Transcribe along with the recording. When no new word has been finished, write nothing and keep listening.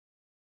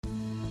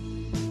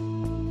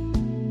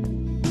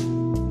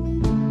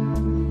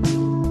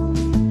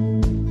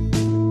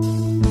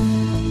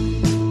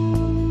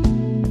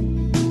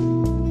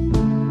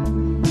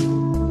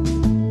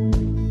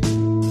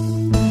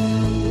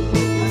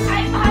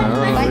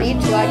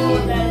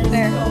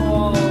There.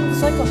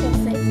 It's like a whole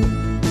thing.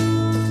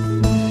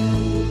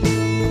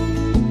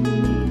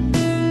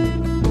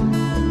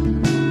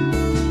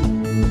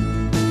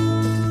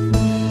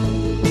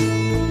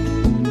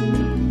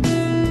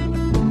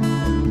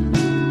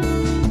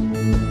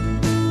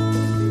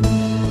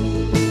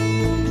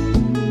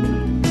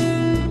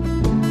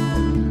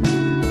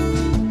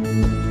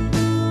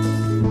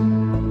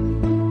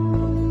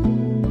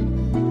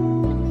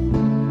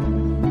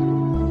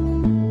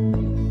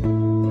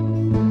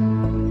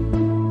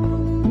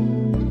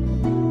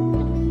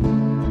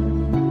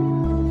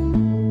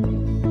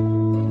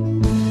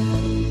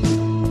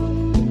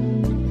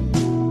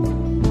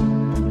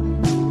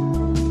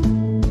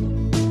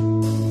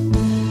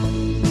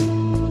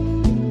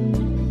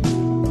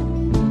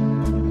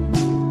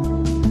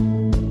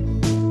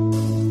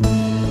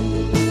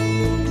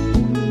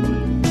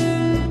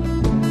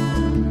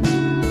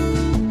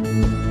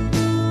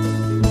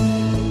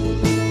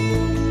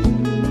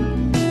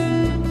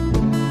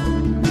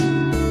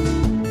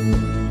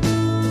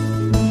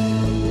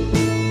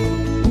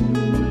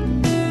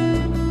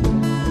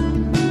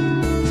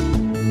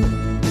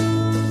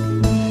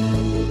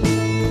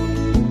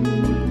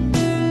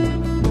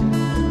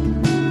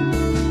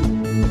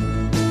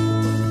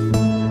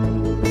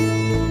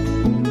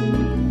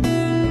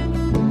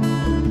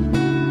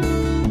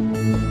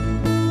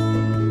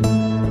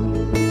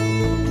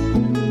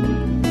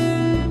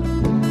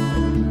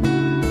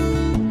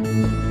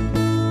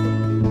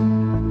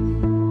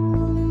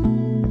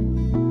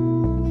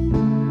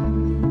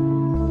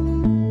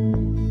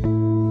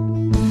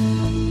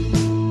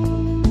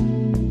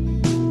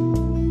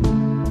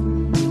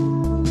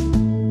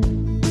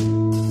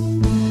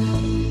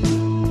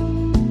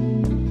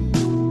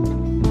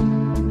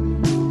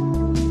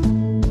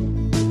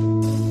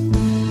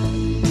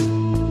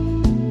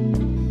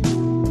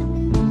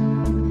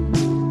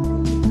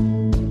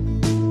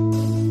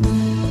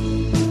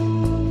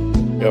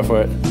 Go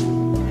for it.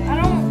 I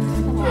don't.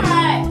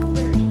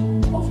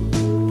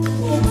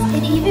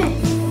 It even.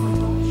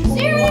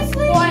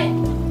 Seriously? What?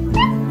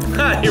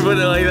 You put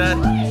it like that?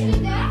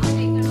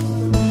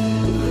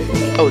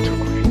 Oh, it's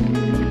recording.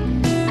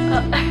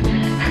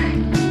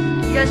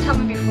 You guys tell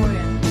me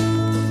beforehand.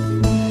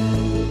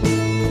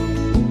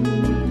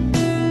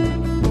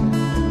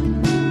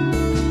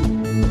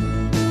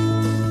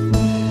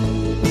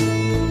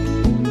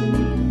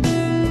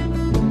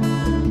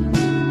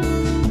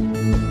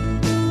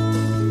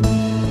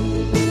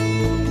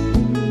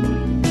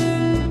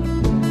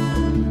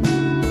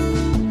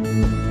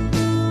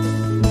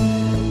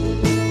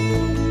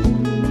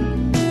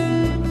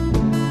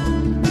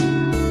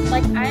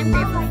 I am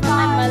grateful for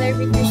my mother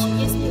because she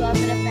gives me love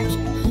and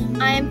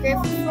affection. I am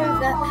grateful for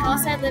the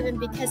house I live in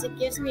because it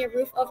gives me a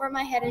roof over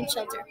my head and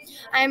shelter.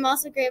 I am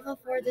also grateful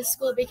for this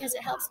school because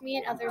it helps me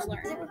and others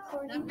learn.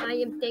 I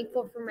am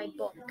thankful for my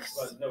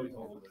books.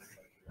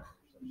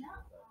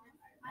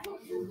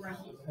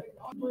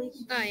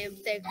 I am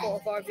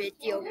thankful for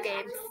video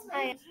games.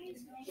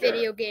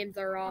 Video games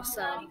are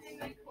awesome.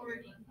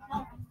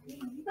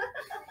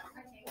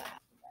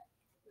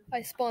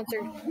 I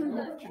sponsor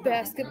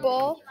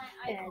basketball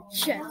and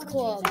chess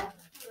club.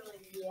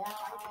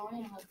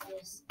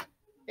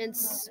 And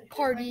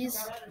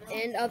parties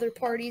and other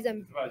parties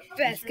and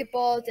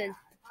basketballs and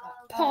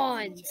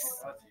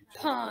ponds,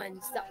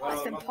 the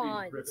awesome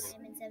ponds.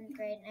 I'm in 7th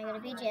grade and I go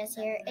to BGS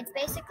here. It's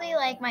basically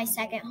like my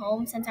second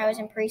home since I was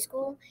in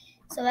preschool.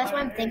 So that's why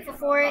I'm thankful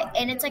for it.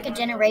 And it's like a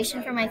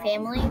generation for my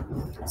family.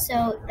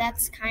 So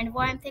that's kind of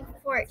why I'm thankful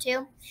for it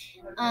too.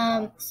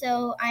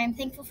 So I'm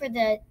thankful for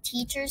the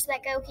teachers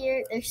that go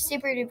here. They're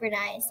super duper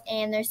nice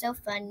and they're so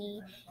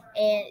funny.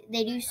 And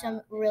they do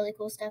some really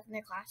cool stuff in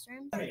their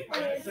classrooms.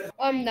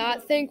 I'm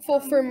not thankful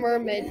for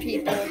mermaid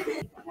people.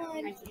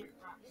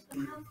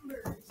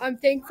 I'm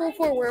thankful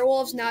for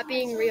werewolves not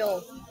being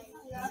real.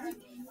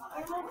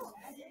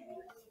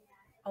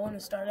 I want to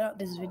start out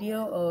this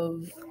video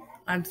of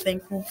I'm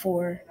thankful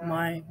for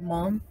my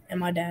mom and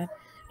my dad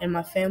and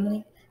my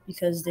family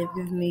because they've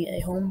given me a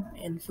home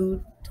and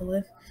food to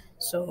live.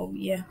 So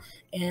yeah,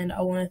 and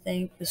I want to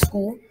thank the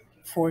school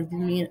for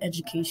giving me an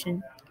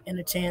education and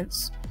a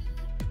chance